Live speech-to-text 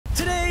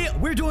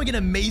we're doing an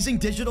amazing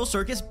digital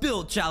circus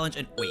build challenge.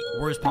 And wait,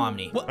 where's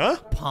Pomni? What? Huh?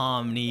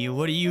 Pomni,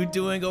 what are you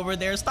doing over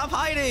there? Stop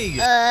hiding.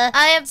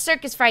 I have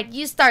circus fright.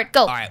 You start.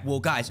 Go. All right,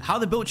 well, guys, how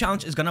the build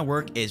challenge is gonna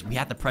work is we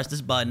have to press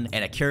this button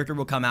and a character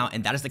will come out,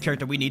 and that is the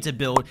character we need to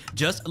build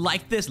just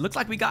like this. Looks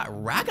like we got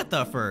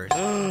Ragatha first.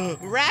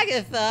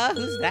 Ragatha?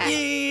 Who's that?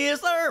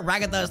 Yes, sir.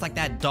 Ragatha is like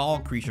that doll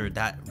creature,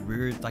 that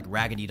weird, like,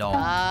 raggedy doll.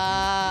 All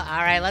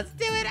right, let's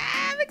do it.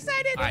 I'm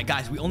excited. All right,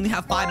 guys, we only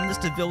have 5 minutes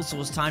to build, so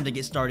it's time to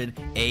get started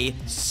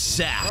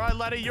ASAP. All right,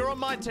 Laddy, you're on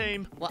my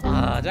team. Well,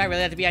 do I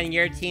really have to be on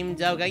your team,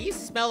 Doga? You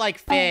smell like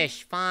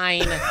fish.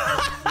 Fine. All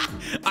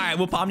right,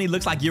 well, Pomni,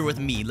 looks like you're with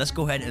me. Let's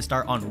go ahead and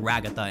start on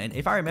Ragatha. And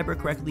if I remember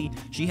correctly,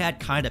 she had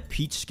kind of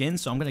peach skin,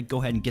 so I'm going to go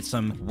ahead and get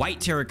some white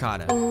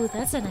terracotta. Oh,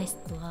 that's a nice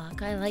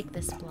block. I like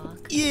this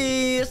block.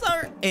 Yes,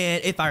 sir.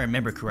 And if I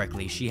remember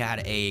correctly, she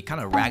had a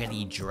kind of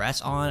raggedy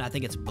dress on. I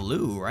think it's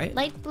blue, right?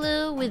 Light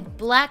blue with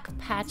black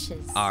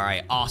patches. All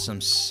right,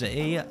 awesome.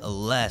 Say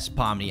less,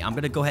 Pomni. I'm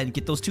going to go ahead and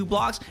get those 2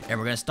 blocks, and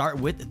we're going to start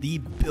with the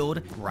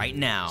build right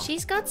now.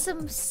 She's got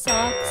some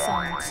socks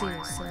on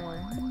too, so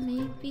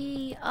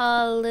maybe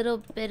a little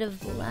bit of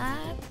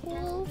black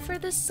wool for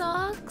the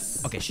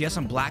socks. Okay, she has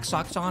some black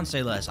socks on.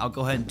 Say less. I'll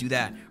go ahead and do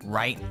that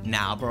right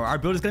now, bro. Our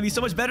build is going to be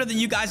so much better than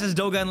you guys as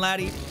Doga and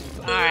Laddy.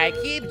 All right,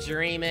 keep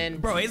dreaming.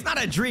 Bro, it's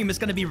not a dream. It's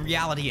going to be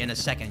reality in a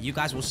second. You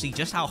guys will see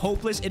just how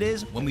hopeless it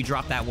is when we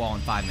drop that wall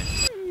in 5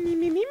 minutes.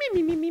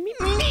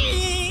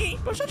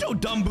 Bro, shut your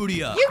dumb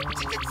booty up.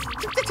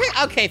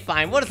 Okay,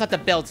 fine. We'll just let the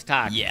builds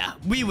talk. Yeah,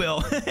 we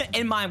will.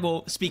 And mine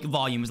will speak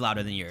volumes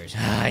louder than yours.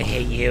 I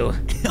hate you.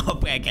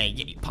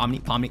 Okay,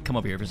 Pomni, come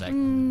over here for a sec.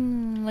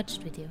 What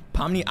should we do?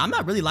 Pomni, I'm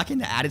not really liking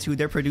the attitude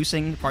they're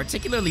producing,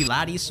 particularly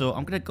Laddy, so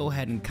I'm gonna go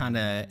ahead and kind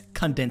of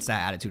condense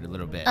that attitude a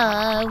little bit.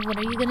 What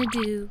are you gonna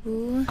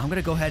do? I'm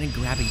gonna go ahead and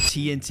grab a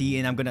TNT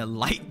and I'm gonna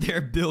light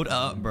their build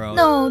up, bro.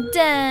 No,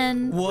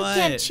 Dan. What?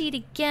 We can't cheat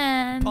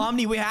again.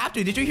 Pomni, we have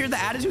to. Did you hear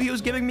the attitude he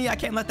was giving me? I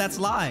can't let that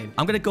slide.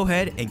 I'm gonna go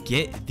ahead and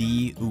get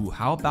the,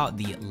 how about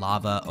the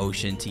lava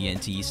ocean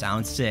TNT?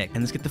 Sounds sick.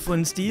 And let's get the flint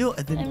and steel,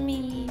 and then... I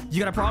mean... You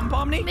got a problem,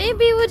 Pomni?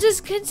 Maybe we'll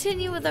just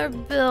continue with our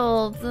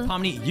build.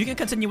 Pomni, you can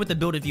continue with the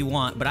build if you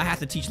want, but I have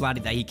to teach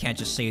Laddy that he can't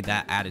just say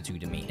that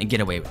attitude to me and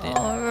get away with it.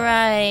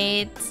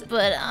 Alright,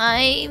 but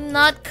I'm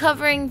not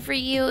covering for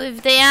you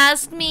if they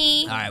ask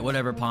me. Alright,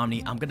 whatever,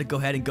 Pomni. I'm gonna go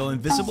ahead and go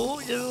invisible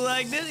just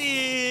like this.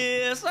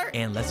 Yes, sir.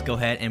 And let's go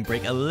ahead and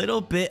break a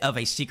little bit of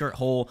a secret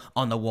hole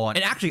on the wall.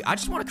 And actually, I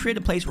just want to create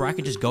a place where I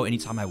can just go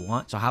anytime I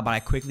want. So how about I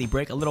quickly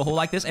break a little hole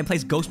like this and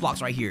place ghost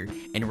blocks right here.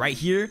 And right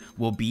here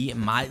will be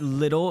my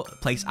little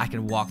place I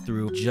can walk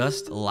through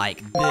just like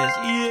this.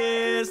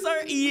 Yes,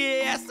 sir.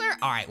 Yes, sir.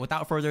 All right,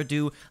 without further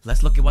ado,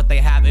 let's look at what they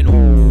have in...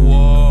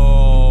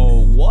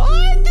 Whoa.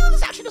 What? Dude,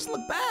 this actually doesn't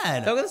look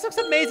bad. Doga, this looks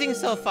amazing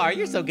so far.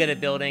 You're so good at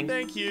building.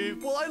 Thank you.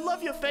 Well, I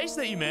love your face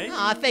that you made.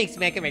 Aw, thanks,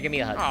 man. Come here, give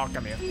me a hug. Oh,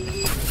 come here.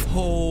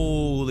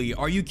 Holy,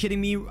 are you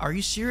kidding me? Are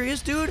you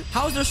serious, dude?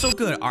 How is this so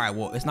good? All right,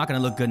 well, it's not gonna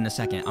look good in a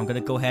second. I'm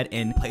gonna go ahead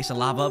and place a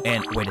lava up.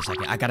 And wait a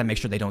second, I gotta make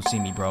sure they don't see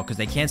me, bro, because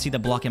they can't see the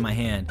block in my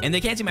hand. And they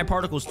can't see my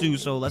particles too,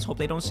 so let's hope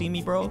they don't see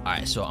me, bro. All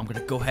right, so I'm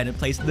gonna go ahead and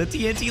place the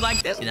TNT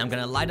like this, and I'm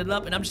gonna light it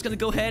up, and I'm just gonna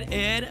go ahead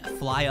and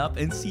fly up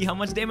and see how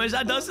much damage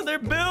that does to their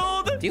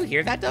build. Do you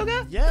hear that,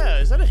 Doga? Yeah,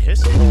 is that a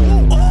hiss? What the?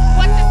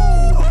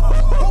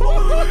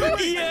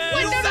 Yes,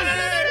 Wait, no.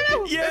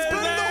 Yes, sir.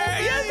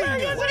 Yes, sir.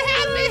 Yes, What sir.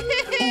 happened?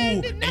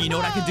 Ooh, and you know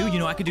what I can do? You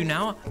know what I can do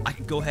now? I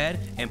can go ahead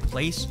and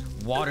place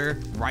water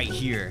right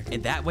here.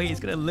 And that way, it's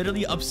going to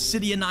literally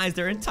obsidianize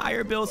their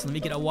entire build. So let me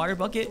get a water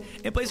bucket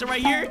and place it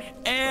right here.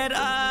 And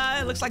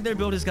it looks like their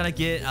build is going to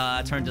get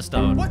turned to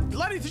stone. What?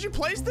 Laddy, did you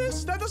place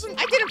this? That doesn't...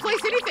 I didn't place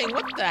anything.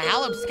 What the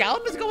hell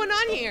scallop is going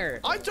on here?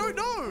 I don't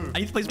know. I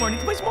need to place more. I need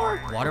to place more.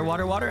 Water,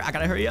 water, water. I got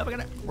to hurry up.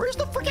 Where's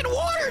the freaking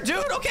water,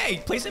 dude?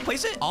 Okay, place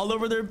it all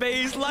over their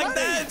base like Laddy,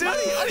 that, dude.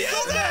 Laddy, I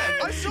saw that.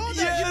 I saw that.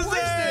 Yes, You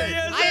placed sir. it.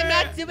 Yes, I am sir.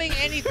 not doing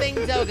anything,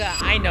 Doga.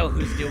 I know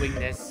who's doing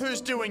this. Who's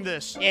doing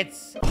this?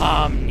 It's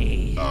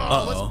Pomni.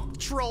 Uh-oh.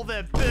 Let's troll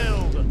their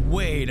build.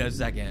 Wait a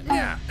second.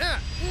 Yeah.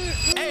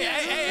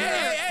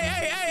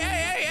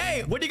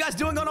 Hey, what are you guys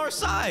doing on our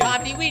side?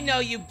 Pomni, we know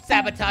you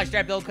sabotaged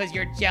our build because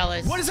you're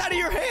jealous. What is out of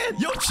your hand?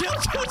 Yo, chill.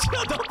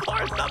 Don't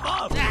bar stuff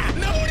up. Ah.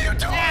 No, what are you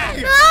doing? Ah.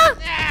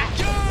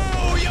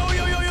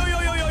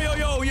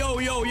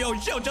 Yo,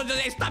 chill.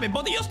 Hey, stop it.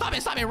 Both of you, stop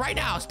it right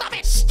now. Stop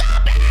it.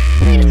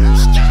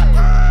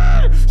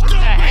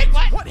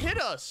 What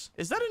hit us?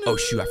 Is that an... Oh,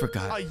 shoot, I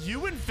forgot. Are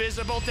you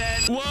invisible,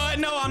 then? What?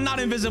 No, I'm not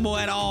invisible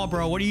at all,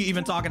 bro. What are you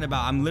even talking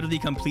about? I'm literally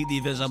completely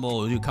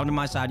visible. Dude, come to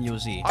my side and you'll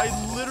see. I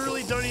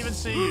literally don't even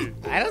see you.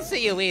 I don't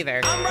see you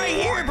either. I'm right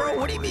here, bro.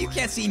 What do you mean you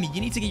can't see me?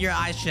 You need to get your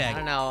eyes I checked.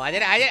 don't know. I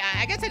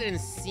guess I didn't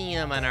see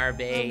him on our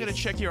base. I'm gonna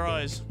check your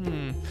eyes.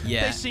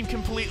 Yeah. They seem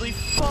completely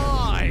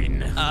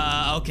fine.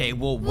 Okay,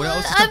 well, what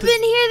else? I've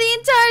been here the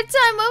entire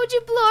time. Why would you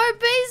blow our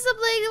base up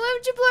like? Why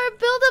would you blow our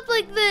build up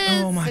like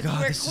this? Oh Oh my Because god,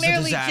 you were this is a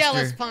clearly disaster.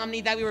 jealous,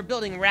 Pomni, that we were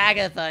building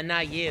Ragatha,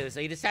 not you.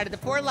 So you decided to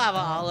pour lava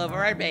all over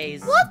our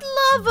base. What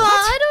lava?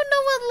 I don't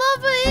know what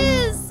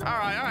lava is. All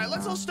right.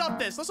 Let's all stop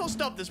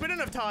this. We don't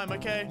have time,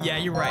 okay? Yeah,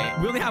 you're right.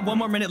 We only have 1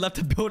 more minute left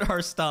to build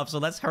our stuff, so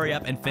let's hurry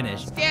up and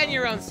finish. Stay on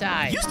your own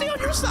side. You stay on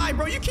your side,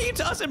 bro. You came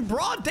to us in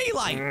broad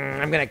daylight.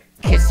 I'm gonna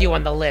kiss you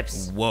on the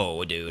lips.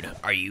 Whoa, dude.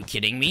 Are you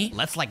kidding me?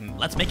 Let's make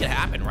it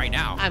happen right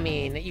now. I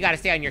mean, you gotta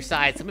stay on your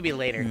side, so maybe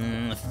later.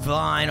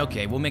 Fine,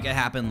 okay, we'll make it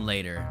happen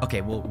later.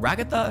 Okay, well,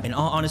 Ragatha, in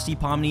all honesty,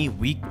 Pomni,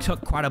 we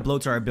took quite a blow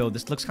to our build.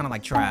 This looks kind of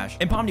like trash.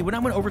 And Pomni, when I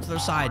went over to their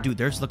side, dude,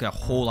 theirs look a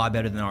whole lot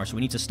better than ours, so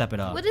we need to step it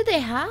up. What did they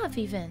have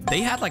even?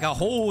 They had like a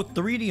whole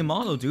 3D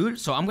model, dude.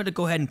 So I'm gonna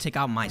go ahead and take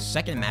out my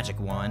second magic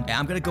wand, and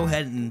I'm gonna go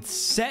ahead and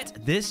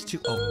set this to,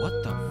 oh,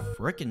 what the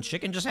frickin'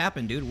 chicken just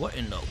happened, dude? What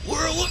in the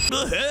world? What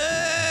the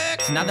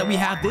heck? So now that we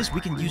have this,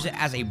 we can use it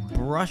as a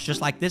brush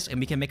just like this, and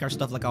we can make our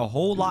stuff like a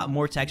whole lot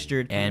more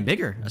textured and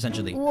bigger,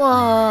 essentially.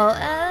 Whoa,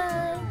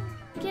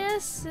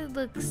 guess it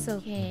looks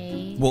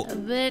okay. Well, a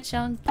bit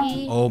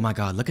chunky. Oh my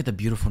god, look at the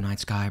beautiful night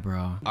sky, bro.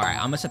 All right,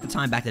 I'm gonna set the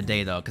time back to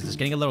day though, because it's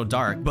getting a little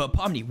dark. But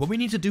Pomni, what we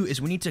need to do is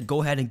we need to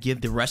go ahead and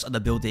give the rest of the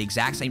build the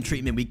exact same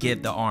treatment we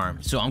give the arm.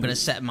 So I'm gonna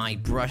set my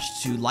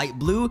brush to light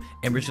blue,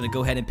 and we're just gonna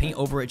go ahead and paint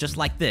over it just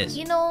like this.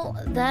 You know,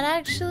 that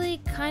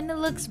actually kind of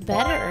looks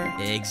better.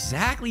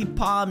 Exactly,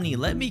 Pomni.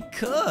 Let me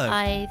cook.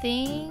 I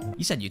think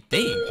You said you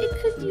think.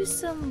 it could use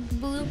some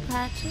blue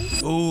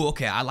patches. Oh,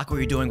 okay. I like what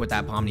you're doing with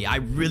that, Pomni. I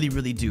really,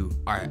 really do.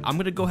 All right, I'm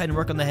gonna go ahead and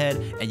work on the head,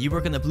 and you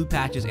work on the blue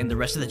patches and the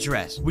rest of the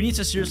dress. We need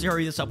to seriously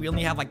hurry this up. We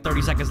only have like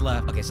 30 seconds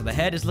left. Okay, so the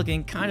head is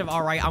looking kind of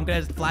all right. I'm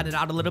gonna flatten it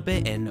out a little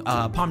bit. And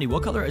Pomni,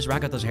 what color is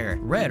Ragatha's hair?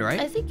 Red, right?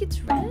 I think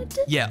it's red.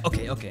 Yeah,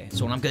 okay.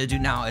 So what I'm gonna do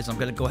now is I'm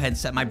gonna go ahead and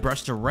set my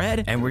brush to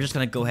red, and we're just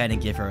gonna go ahead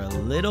and give her a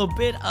little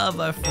bit of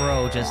a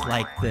fro just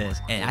like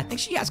this. And I think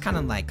she has kind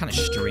of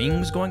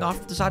strings going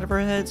off the side of her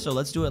head, so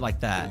let's do it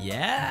like that.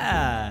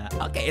 Yeah.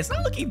 Okay, it's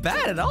not looking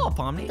bad at all,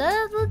 Pomni.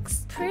 That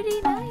looks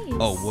pretty nice.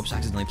 Oh, whoops, I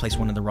accidentally placed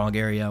one in the wrong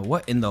area.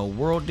 What in the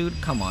world, dude?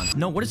 Come on.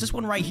 No, what is this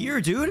one right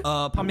here, dude?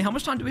 Pomni, how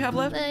much time do we have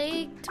left?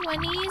 Like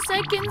 20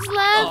 seconds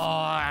left.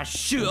 Oh,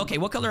 shoot. Okay,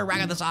 what color are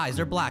Ragatha's eyes?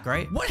 They're black,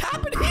 right? What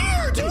happened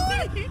here, dude?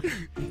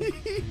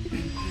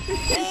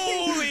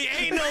 Holy,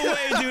 ain't no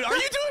way, dude. Are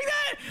you doing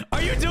that?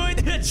 Are you doing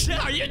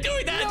that? Are you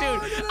doing that,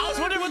 dude? I was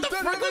wondering what the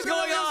frick was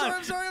going on.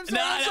 I'm sorry.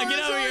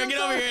 Get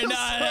over here.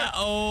 Nah.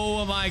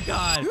 Oh my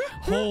god.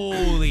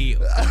 Holy.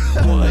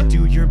 What,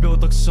 dude? Your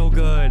build looks so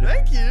good.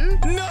 Thank you.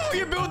 No,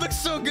 your build looks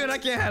so good. I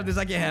can't have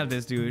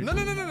this, dude. No.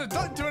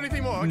 Don't do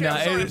anything more. Okay, Nah,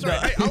 I'm sorry. no.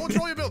 Hey, I will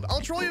troll your build.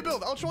 I'll troll your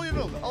build. I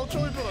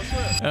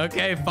swear.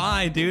 Okay,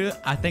 fine, dude.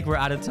 I think we're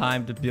out of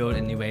time to build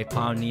anyway,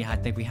 Pomni. I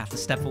think we have to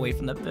step away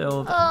from the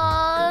build.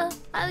 I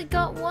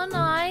got one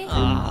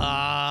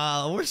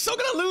eye. We're still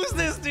gonna lose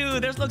this,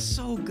 dude. This looks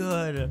so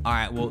good. All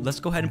right, well, let's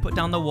go ahead and put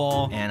down the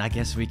wall, and I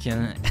guess we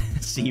can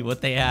see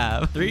what they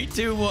have. 3,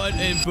 2, 1,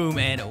 and boom,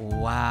 and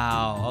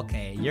wow.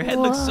 Okay, your head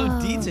looks so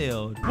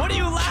detailed. What are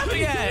you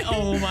laughing at?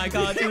 Oh my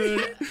god,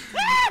 dude.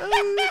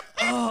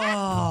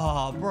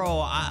 Oh,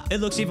 bro,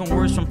 it looks even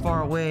worse from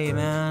far away,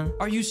 man.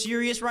 Are you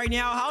serious right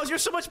now? How is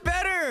yours so much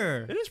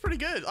better? It is pretty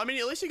good. I mean,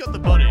 at least you got the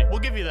body. We'll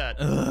give you that.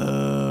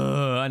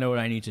 I know what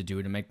I need to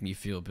do to make me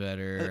feel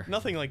better.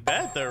 Nothing like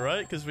bad though,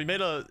 right? Because we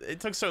made it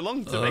took so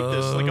long to make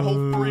this, like a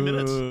whole 3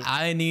 minutes.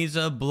 I need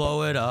to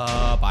blow it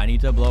up. I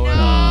need to blow it up.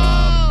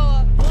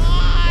 Oh,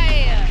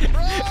 why? Dude.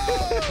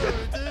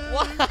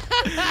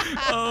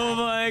 Oh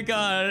my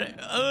god.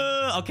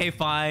 Okay,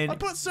 fine. I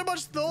put so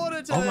much thought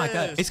into Oh this. my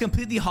god. It's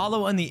completely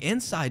hollow on the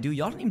inside, dude.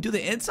 Y'all didn't even do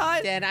the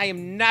inside? Then I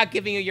am not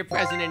giving you your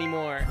present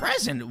anymore.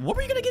 Present? What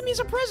were you gonna give me as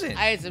a present?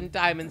 I had some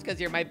diamonds because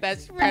you're my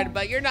best friend,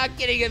 but you're not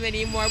getting them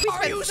anymore. We Are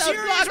spent you so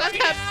serious long on right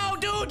them. now?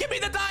 Dude, give me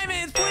the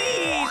diamonds,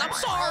 please. I'm I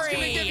was sorry.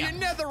 gonna give you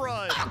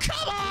netherite. Oh,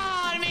 come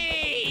on,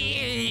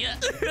 me.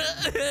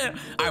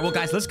 All right, well,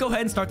 guys, let's go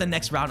ahead and start the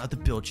next round of the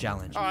build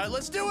challenge. All right,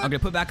 let's do it. I'm gonna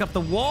put back up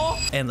the wall,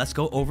 and let's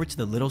go over to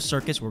the little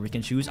circus where we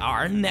can choose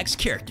our next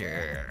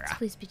character.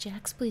 Please be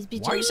Jax. Please be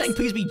Jax. Why are you saying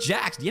please be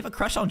Jax? Do you have a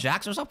crush on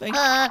Jax or something?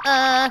 No.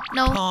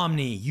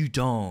 Pomni, you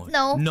don't.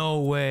 No. No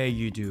way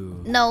you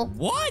do. No.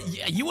 What?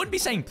 Yeah, you wouldn't be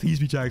saying please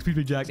be Jax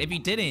if you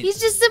didn't. He's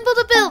just simple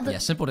to build. Yeah,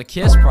 simple to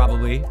kiss,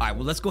 probably. All right,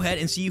 well, let's go ahead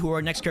and see who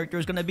our next character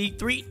is gonna be.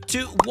 3,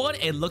 2, 1.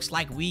 It looks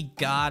like we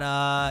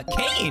got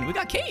Cain. We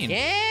got Cain.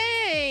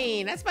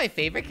 Dang, that's my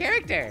favorite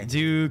character.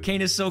 Dude,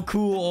 Cain is so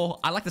cool.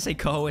 I like to say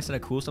cool instead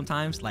of cool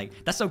sometimes.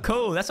 Like, that's so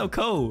cool. That's so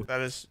cool.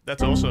 That's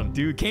awesome.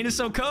 Dude, Cain is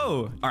so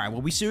cool. All right,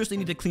 well, we seriously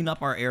need to clean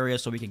up our area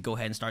so we can go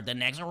ahead and start the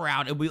next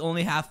round. And we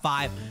only have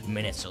 5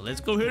 minutes, so let's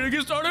go ahead and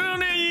get started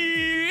on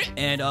it.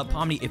 And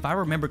Pomni, if I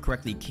remember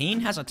correctly, Cain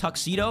has a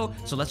tuxedo,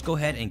 so let's go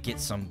ahead and get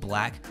some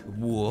black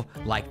wool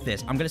like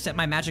this. I'm gonna set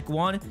my magic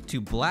wand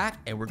to black,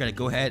 and we're gonna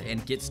go ahead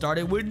and get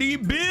started with the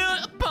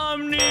build.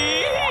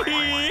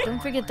 Pomni.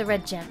 Don't forget the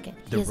red jacket.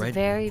 He has a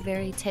very,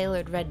 very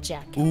tailored red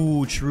jacket.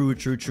 Ooh, true.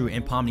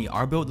 And Pomni,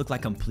 our build looked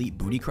like complete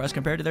booty crust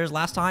compared to theirs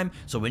last time,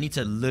 so we need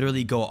to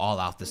literally go all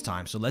out this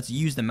time. So let's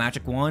use the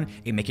magic wand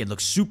and make it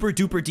look super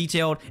duper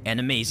detailed and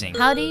amazing.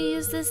 How do you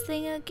use this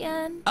thing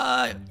again?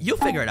 You'll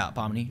figure it out,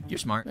 Pomni. You're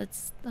smart.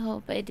 Let's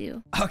hope I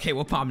do. Okay,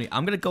 well, Pomni,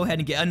 I'm gonna go ahead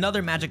and get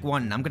another magic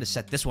wand, and I'm gonna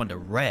set this one to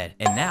red.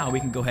 And now we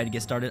can go ahead and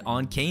get started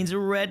on Kane's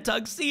red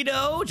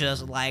tuxedo,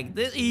 just like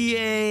this.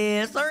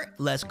 Yes, sir.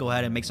 Let's go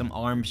ahead and make some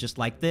arms just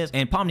like this.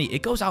 And Pomni,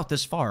 it goes out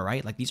this far,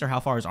 right? Like, these are how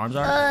far his arms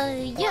are?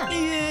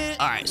 Yeah.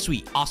 All right,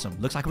 sweet. Awesome.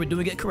 Looks like we're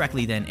doing it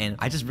correctly then. And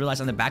I just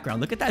realized on the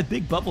background, look at that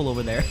big bubble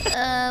over there.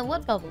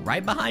 What bubble?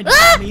 Right behind you,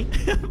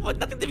 Pomni. What,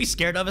 nothing to be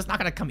scared of. It's not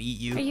gonna come eat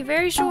you. Are you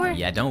very sure?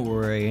 Yeah, don't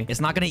worry.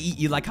 It's not gonna eat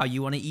you like how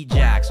you want to eat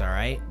Jax, all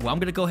right? Well, I'm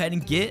gonna go ahead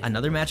and get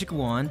another magic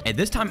wand. And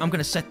this time, I'm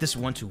gonna set this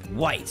one to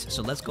white.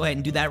 So let's go ahead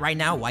and do that right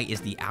now. White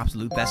is the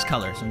absolute best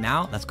color. So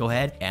now, let's go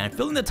ahead and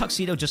fill in the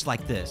tuxedo just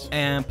like this.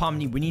 And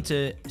Pomni, we need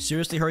to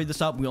seriously hurry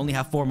this up. We only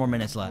have 4 more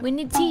minutes left. We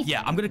need teeth.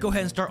 Yeah, I'm gonna go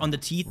ahead and start on the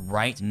teeth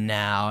right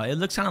now. It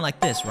looks kind of like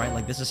this, right?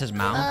 Like this is his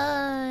mouth.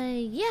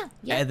 Yeah,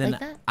 and then like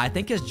that. I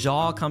think his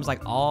jaw comes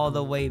like all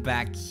the way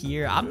back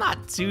here. I'm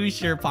not too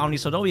sure, Pomni,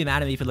 so don't be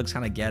mad at me if it looks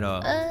kind of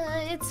ghetto.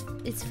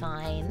 It's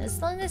fine as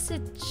long as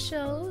it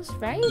shows,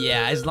 right?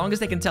 Yeah, as long as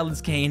they can tell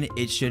it's Kane,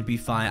 it should be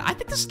fine. I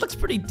think this looks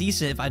pretty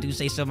decent if I do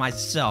say so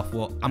myself.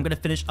 Well, I'm gonna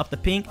finish up the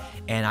pink,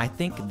 and I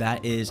think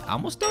that is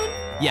almost done.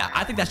 Yeah,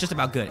 I think that's just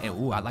about good. And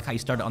ooh, I like how you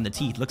started on the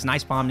teeth. Looks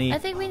nice, Pomni. I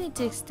think we need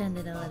to extend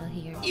it a little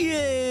here.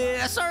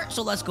 Yeah, sir.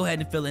 So let's go ahead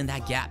and fill in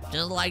that gap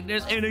just like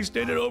this and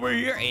extend it over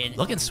here. And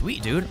looking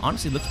sweet, dude.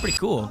 Honestly, looks pretty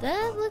cool.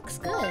 That looks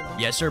good.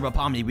 Yes, sir, but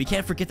Pomni, we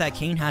can't forget that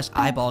Kane has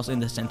eyeballs in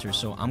the center.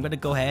 So I'm gonna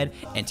go ahead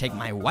and take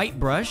my white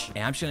brush,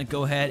 and I'm just gonna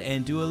go ahead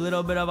and do a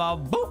little bit of a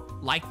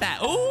boop like that.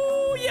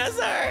 Oh, yes,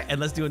 sir. And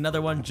let's do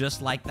another one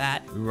just like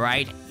that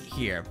right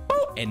here. Boop.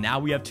 And now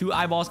we have 2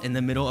 eyeballs in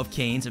the middle of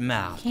Kane's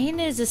mouth. Kane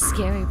is a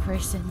scary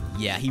person.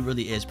 Yeah, he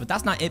really is. But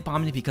that's not it,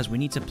 Pomni, because we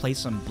need to place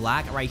some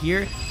black right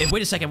here. And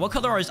wait a second, what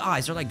color are his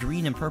eyes? They're like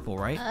green and purple,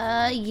 right?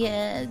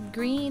 Yeah,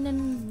 green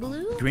and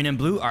blue. Green and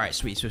blue? All right,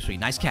 sweet.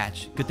 Nice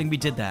catch. Good thing we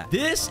did that.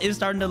 This is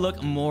starting to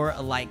look more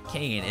like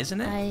Kane,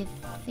 isn't it? I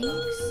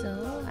think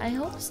so. I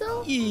hope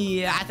so.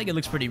 Yeah, I think it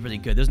looks really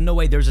good. There's no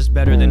way theirs is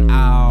better than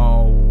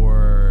ours.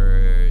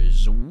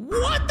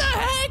 What the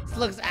heck? This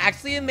looks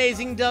actually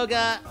amazing,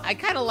 Doga. I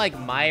kind of like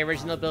my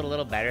original build a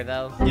little better,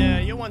 though. Yeah,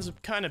 your one's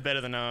kind of better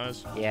than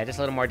ours. Yeah, just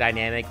a little more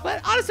dynamic.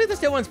 But honestly,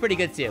 this new one's pretty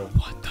good, too.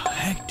 What the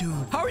heck, dude?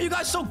 How are you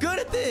guys so good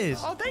at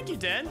this? Oh, thank you,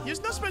 Dan.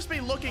 You're not supposed to be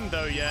looking,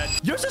 though, yet.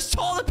 You're just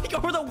tall to peek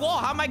over the wall.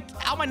 How am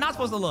I not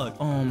supposed to look?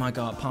 Oh, my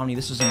God, Pomni,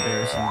 this is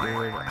embarrassing,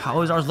 dude. How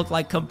does ours look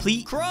like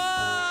complete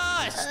crust?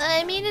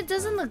 I mean, it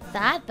doesn't look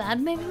that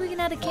bad. Maybe we can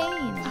add a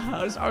cane.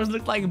 How does ours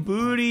look like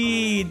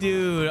booty,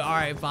 dude? All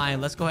right, fine.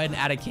 Let's go ahead and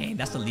add a cane.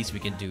 That's the least we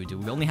can do,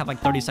 dude. We only have like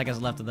 30 seconds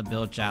left of the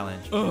build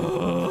challenge.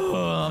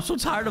 I'm so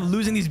tired of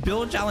losing these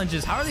build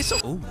challenges. How are they so...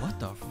 Oh, what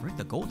the frick?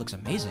 The gold looks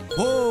amazing.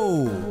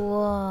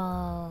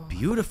 Whoa.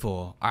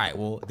 Beautiful. All right,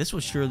 well, this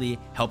will surely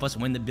help us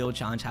win the build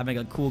challenge, having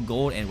a cool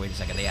gold. And wait a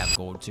second, they have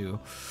gold too.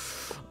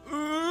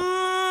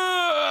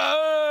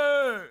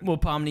 Well,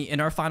 Pomni,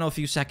 in our final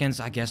few seconds,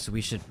 I guess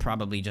we should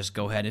probably just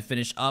go ahead and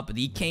finish up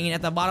the cane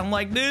at the bottom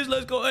like this.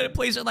 Let's go ahead and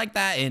place it like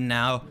that. And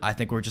now, I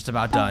think we're just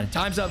about done.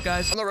 Time's up,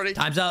 guys. I'm not ready.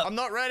 Time's up. I'm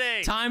not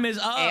ready. Time is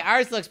up. Hey,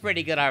 ours looks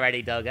pretty good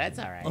already, Doga. It's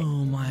all right.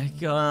 Oh, my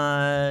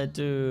God,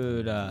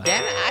 dude. Dan,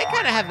 I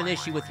kind of have an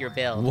issue with your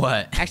build.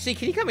 What? Actually,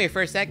 can you come here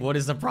for a sec? What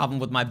is the problem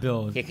with my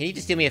build? Yeah, can you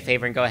just do me a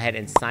favor and go ahead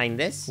and sign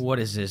this? What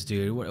is this,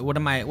 dude?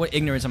 What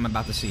ignorance am I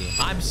about to see?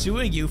 I'm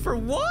suing you for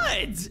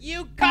what?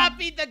 You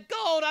copied the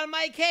gold on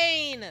my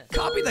cane!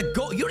 Copy the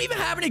gold? You don't even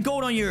have any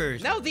gold on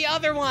yours. No, the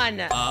other one.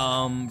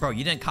 Bro,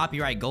 you didn't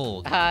copyright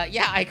gold.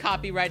 Yeah, I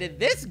copyrighted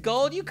this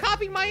gold. You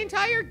copied my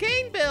entire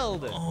cane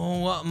build.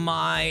 Oh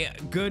my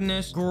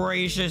goodness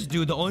gracious,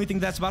 dude. The only thing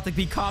that's about to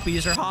be copied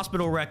is your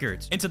hospital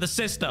records into the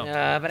system.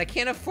 But I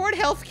can't afford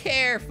health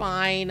care.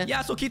 Fine.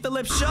 Yeah, so keep the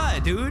lips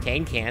shut, dude.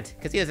 Kane can't,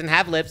 because he doesn't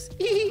have lips.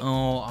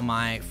 Oh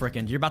my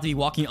frickin'. You're about to be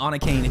walking on a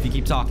cane if you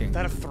keep talking. Is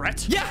that a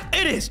threat? Yeah,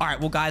 it is. All right,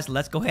 well, guys,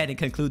 let's go ahead and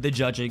conclude the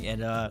judging.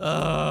 And,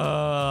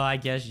 I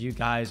guess you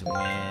guys win.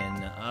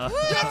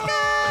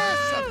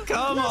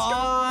 Come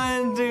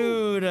on,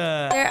 dude.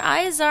 Their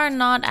eyes are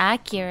not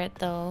accurate,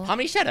 though.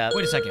 Pomni, shut up.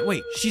 Wait a second.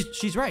 Wait,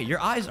 she's right. Your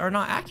eyes are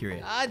not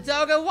accurate.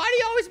 Doga, why do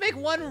you always make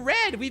one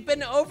red? We've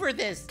been over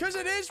this. Because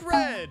it is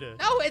red.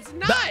 No, it's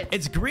not.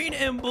 It's green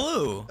and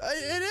blue.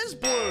 It is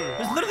blue.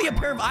 There's literally a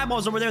pair of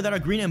eyeballs over there that are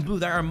green and blue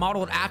that are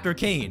modeled after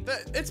Kane.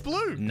 It's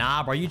blue.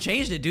 Nah, bro, you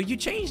changed it, dude. You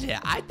changed it.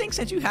 I think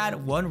since you had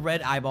one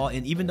red eyeball,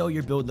 and even though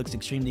your build looks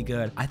extremely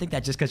good, I think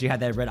that just because you had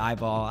that red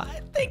eyeball,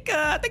 I think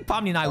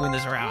Pomni and I win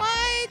this round.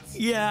 What?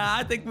 Yeah,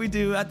 I think we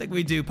do.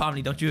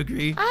 Pomni, don't you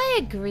agree? I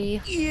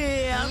agree.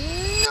 Yeah.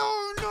 No.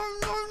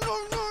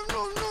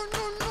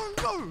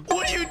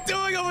 What are you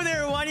doing over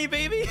there, whiny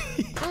baby?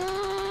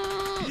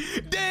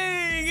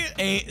 Dang.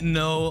 Ain't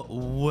no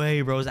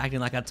way, bro's acting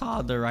like a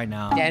toddler right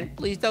now. Dan,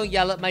 please don't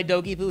yell at my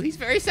doggy boo. He's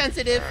very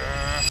sensitive.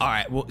 All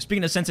right, well,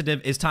 speaking of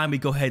sensitive, it's time we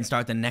go ahead and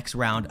start the next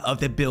round of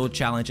the build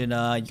challenge. And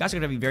you guys are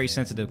gonna be very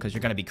sensitive because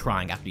you're gonna be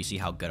crying after you see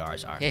how good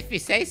ours are. If you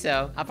say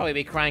so. I'll probably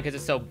be crying because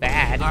it's so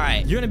bad. All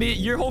right,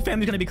 your whole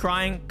family's gonna be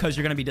crying because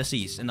you're gonna be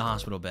deceased in the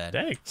hospital bed.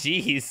 Dang.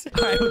 Jeez.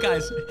 All right, well,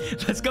 guys,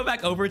 let's go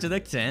back over to the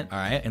tent. All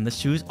right, and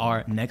let's choose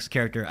our next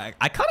character.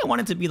 I kind of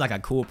want it to be like a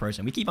cool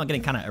person. We keep on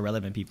getting kind of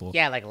irrelevant people.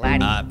 Yeah, like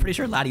Laddy. Pretty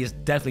sure Laddy is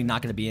definitely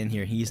not gonna be in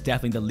here. He's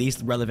definitely the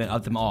least relevant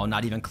of them all.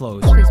 Not even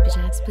close. Please be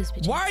Jax. Please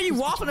be Jax. Why are you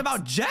please be waffling Jax.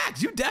 about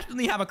Jax? You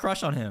definitely have a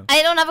crush on him.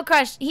 I don't have a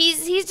crush.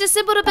 He's just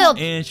simple to build.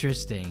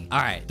 Interesting. All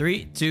right,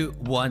 3, 2,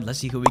 1. Let's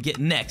see who we get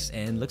next.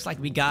 And looks like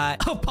we got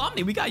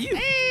Pomni. We got you.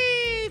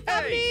 Hey,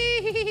 Pomni.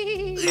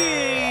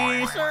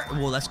 Hey, sir.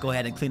 Well, let's go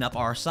ahead and clean up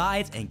our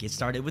sides and get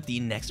started with the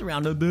next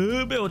round of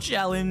the build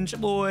challenge,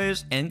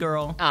 boys and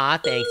girl. Aw,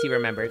 thanks. You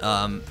remembered.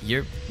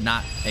 You're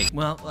not. Hey,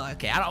 well,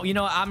 okay. I don't. You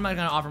know, I'm not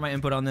gonna offer my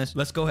input on this.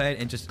 Let's go ahead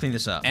and just clean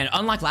this up. And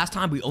unlike last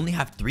time, we only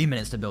have 3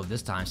 minutes to build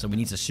this time, so we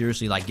need to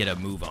seriously like get a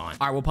move on.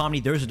 All right, well,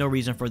 Pomni, there's no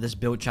reason for this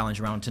build challenge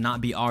round to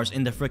not be ours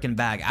in the freaking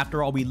bag.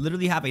 After all, we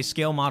literally have a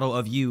scale model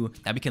of you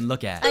that we can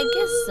look at. I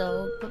guess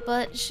so,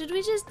 but should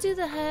we just do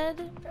the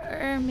head?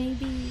 Or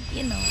maybe,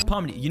 you know.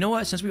 Pomni, you know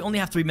what? Since we only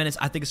have 3 minutes,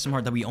 I think it's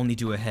smart that we only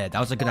do a head. That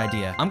was a good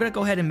idea. I'm gonna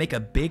go ahead and make a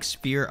big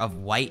sphere of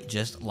white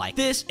just like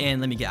this.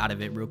 And let me get out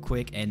of it real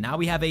quick. And now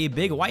we have a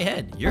big white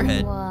head. Your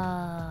head.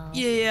 Wow.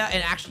 Yeah,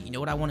 and actually, you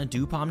know what I want to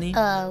do, Pomni?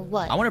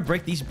 What? I want to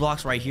break these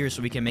blocks right here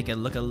so we can make it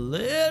look a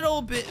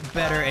little bit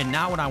better. And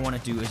now what I want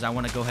to do is I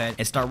want to go ahead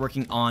and start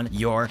working on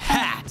your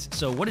hat.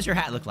 So what does your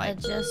hat look like?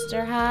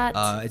 Adjuster hat.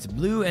 It's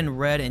blue and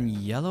red and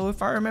yellow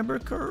if I remember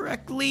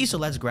correctly. So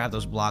let's grab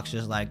those blocks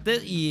just like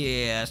this.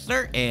 Yes,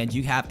 sir. And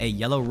you have a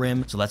yellow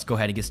rim. So let's go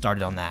ahead and get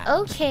started on that.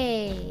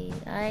 Okay.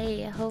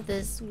 I hope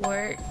this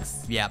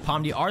works. Yeah,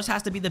 Pomni, ours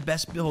has to be the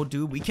best build,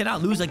 dude. We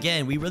cannot lose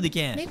again. We really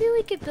can't. Maybe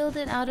we could build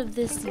it out of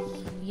this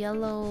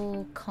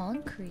yellow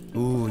concrete.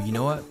 Ooh, you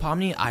know what,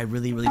 Pomni? I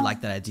really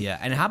like that idea.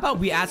 And how about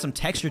we add some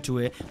texture to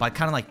it by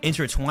kind of like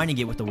intertwining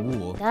it with the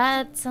wool?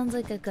 That sounds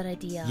like a good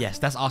idea. Yes,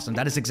 that's awesome.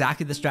 That is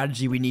exactly the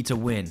strategy we need to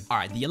win. All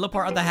right, the yellow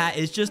part of the hat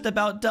is just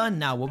about done.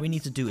 Now, what we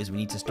need to do is we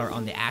need to start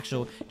on the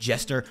actual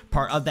jester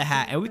part of the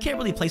hat. And we can't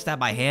really place that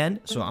by hand.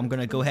 So I'm going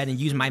to go ahead and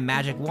use my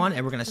magic wand.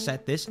 And we're going to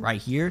set this right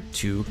here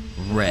to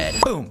red.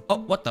 Boom. Oh,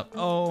 what the?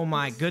 Oh,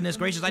 my goodness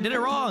gracious. I did it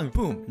wrong.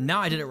 Boom. Now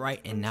I did it right.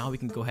 And now we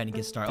can go ahead and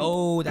get started.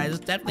 Oh, that is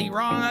definitely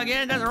wrong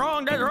again. That's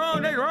wrong. That's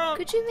wrong. That's wrong.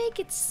 Could you make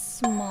it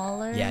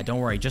smaller? Yeah, don't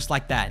worry. Just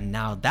like that.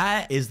 Now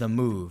that is the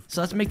move.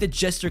 So let's make the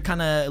jester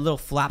kind of little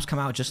flaps come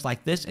out just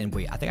like this. And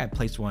wait, I think I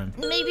placed one.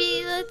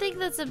 Maybe, I think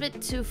that's a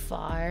bit too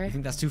far. You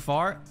think that's too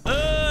far?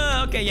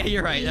 Okay, yeah,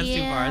 you're right. That's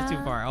too far. That's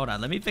too far. Hold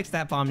on. Let me fix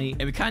that, Pomni.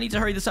 And we kind of need to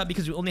hurry this up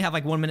because we only have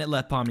like 1 minute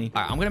left, Pomni.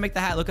 All right, I'm going to make the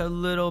hat look a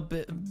little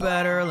bit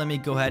better. Let me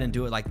go ahead and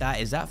do it like that.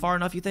 Is that far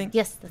enough, you think?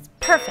 Yes, that's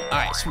perfect. All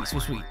right,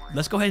 sweet.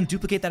 Let's go ahead and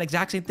duplicate that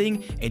exact same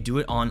thing and do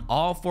it on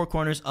all 4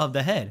 corners of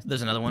the head.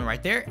 There's another one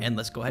right there. And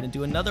let's go ahead and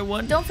do another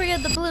one. Don't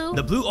forget the blue.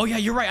 The blue? Oh, yeah,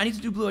 you're right. I need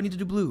to do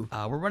blue.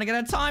 We're running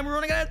out of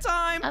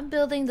time. I'm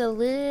building the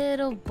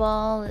little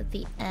ball at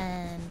the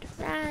end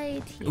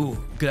right here. Ooh,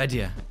 good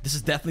idea. This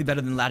is definitely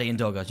better than Laddy and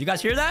Doga's. You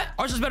guys hear that?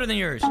 Ours is better than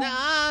yours.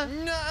 Nah.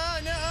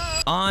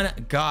 On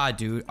God,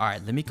 dude. All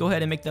right, let me go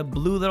ahead and make the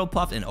blue little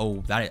puff. And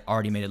oh, that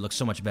already made it look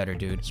so much better,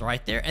 dude. So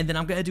right there. And then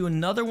I'm going to do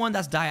another one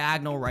that's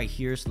diagonal right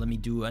here. So let me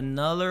do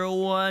another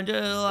one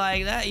just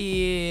like that.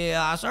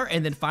 Yeah, sir.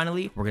 And then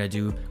finally, we're going to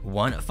do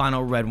one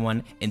final red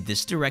one in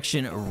this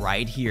direction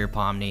right here,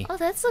 Pomni. Oh,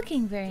 that's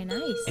looking very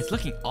nice. It's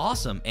looking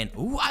awesome. And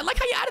ooh, I like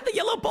how you added the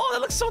yellow ball.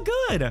 That looks so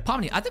good.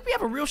 Pomni, I think we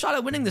have a real shot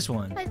at winning this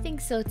one. I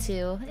think so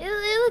too.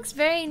 It looks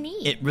very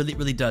neat. It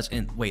really does.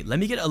 And wait, let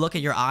me get a look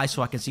at your eyes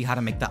so I can see how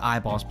to make the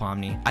eyeballs,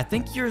 Pomni. I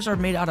think yours are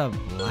made out of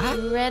black.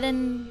 Red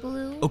and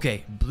blue.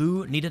 Okay,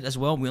 blue needed as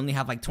well. We only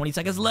have like 20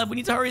 seconds left. We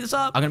need to hurry this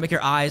up. I'm gonna make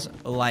your eyes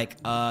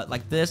like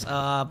this.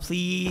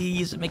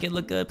 Please make it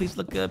look good. Please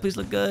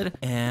look good.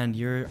 And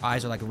your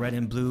eyes are like red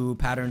and blue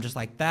pattern just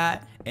like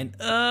that. And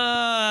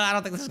I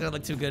don't think this is gonna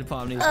look too good,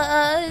 Pomni.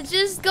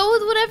 Just go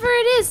with whatever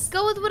it is.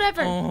 Go with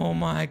whatever. Oh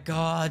my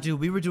God, dude,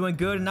 we were doing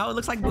good and now it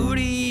looks like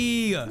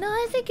booty. No,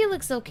 I think it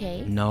looks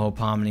okay. No,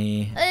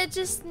 Pomni. It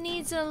just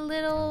needs a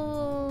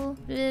little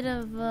bit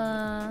of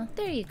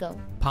there you go.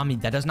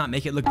 Pomni, that does not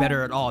make it look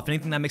better at all. If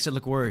anything, that makes it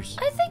look worse.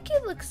 I think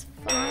it looks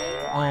fine.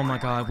 Oh my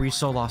God, we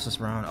so lost this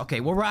round. Okay,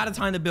 well, we're out of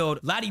time to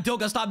build. Laddy,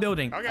 Doga, stop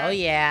building. Okay. Oh,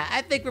 yeah.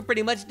 I think we're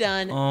pretty much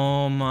done.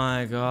 Oh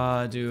my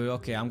God, dude.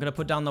 Okay, I'm gonna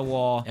put down the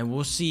wall and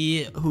we'll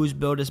see whose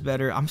build is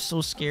better. I'm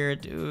so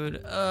scared,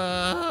 dude.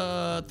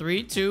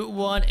 3, 2,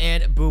 1,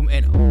 and boom,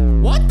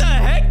 and what the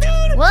heck,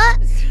 dude? What?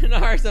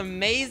 Ours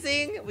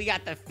amazing. We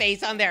got the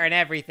face on there and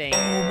everything.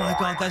 Oh my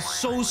God, that's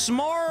so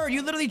smart.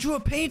 You literally drew a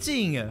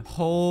painting.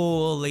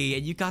 Holy,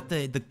 and you got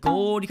the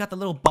gold, you got the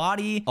little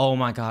body. Oh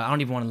my God, I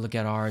don't even want to look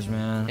at ours,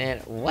 man.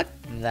 And what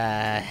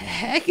the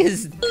heck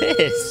is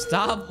this?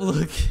 Stop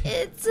looking.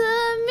 It's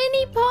a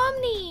mini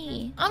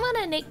Pomni. I'm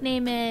gonna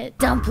nickname it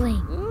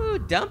Dumpling. Ooh,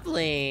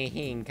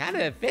 dumpling. Kind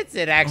of fits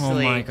it,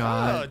 actually. Oh my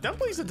god. Oh,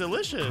 dumplings are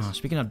delicious. Oh,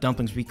 speaking of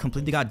dumplings, we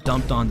completely got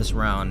dumped on this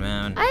round,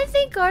 man. I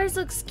think ours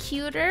looks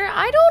cuter.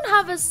 I don't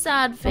have a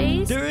sad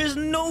face. There is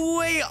no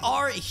way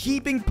our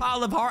heaping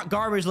pile of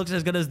garbage looks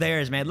as good as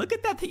theirs, man. Look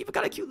at that thing. You've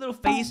got a cute little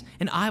face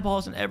and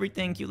eyeballs and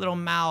everything. Cute little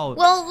mouth.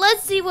 Well,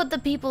 let's see what the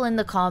people in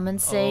the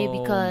comments say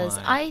Oh because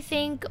my. I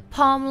think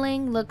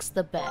Pomling looks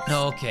the best.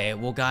 Okay,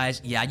 well,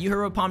 guys, yeah, you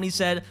heard what Pomni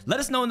said. Let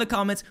us know in the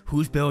comments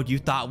whose build you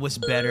thought was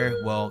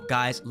better. Well,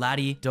 guys,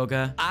 Laddy,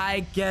 Doga,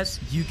 I guess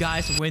you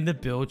guys win the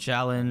build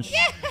challenge.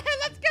 Yeah,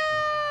 let's go.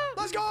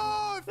 Let's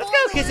go! Let's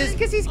go, kisses,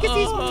 kisses,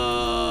 kisses.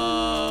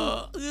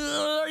 Are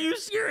you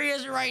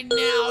serious right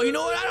now? You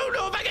know what? I don't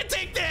know if I can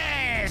take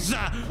this.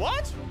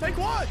 What? Take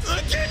what?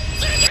 I can't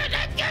take it.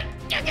 I can't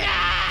take it.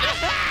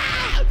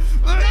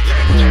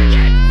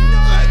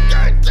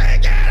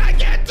 I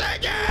can't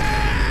take it.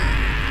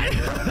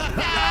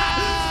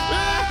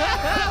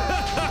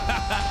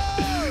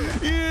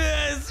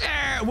 Yes,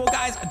 sir. Well,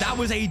 guys, that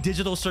was a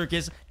digital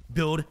circus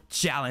build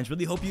challenge.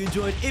 Really hope you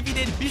enjoyed. If you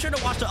did, be sure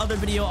to watch the other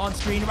video on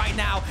screen right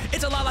now.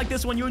 It's a lot like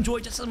this one. You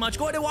enjoyed just as much.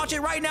 Go ahead and watch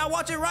it right now.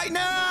 Watch it right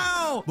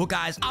now. Well,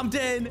 guys, I'm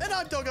Den. And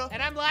I'm Doga.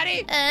 And I'm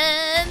Laddy.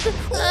 And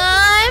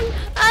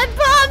I'm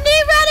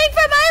Pomni running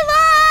for my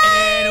life.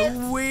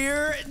 And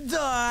we're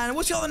done.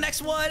 We'll see you on the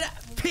next one.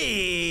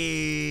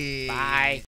 Peace. Bye.